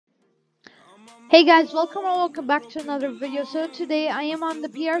Hey guys, welcome back to another video. So today I am on the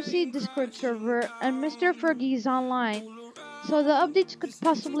PRC Discord server and Mr. Fergie is online. So the updates could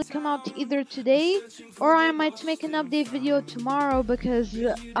possibly come out either today or I might make an update video tomorrow because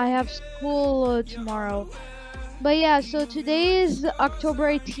I have school tomorrow. But yeah, so today is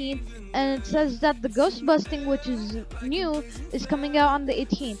October 18th and it says that the ghost busting, which is new, is coming out on the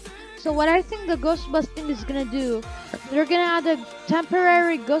 18th. So what I think the ghost busting is gonna do, they're gonna add a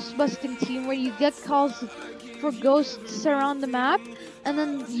temporary ghost busting team where you get calls for ghosts around the map, and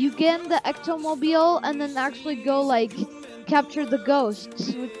then you get in the ectomobile and then actually go like capture the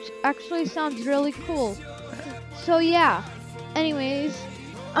ghosts, which actually sounds really cool. So yeah, anyways,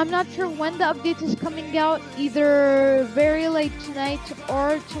 I'm not sure when the update is coming out, either very late tonight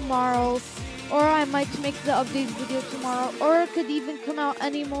or tomorrow, or I might make the update video tomorrow, or it could even come out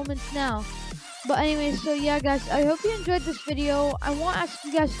any moment now. But anyway, so yeah guys, I hope you enjoyed this video. I won't ask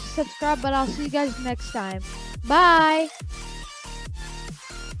you guys to subscribe, but I'll see you guys next time. Bye!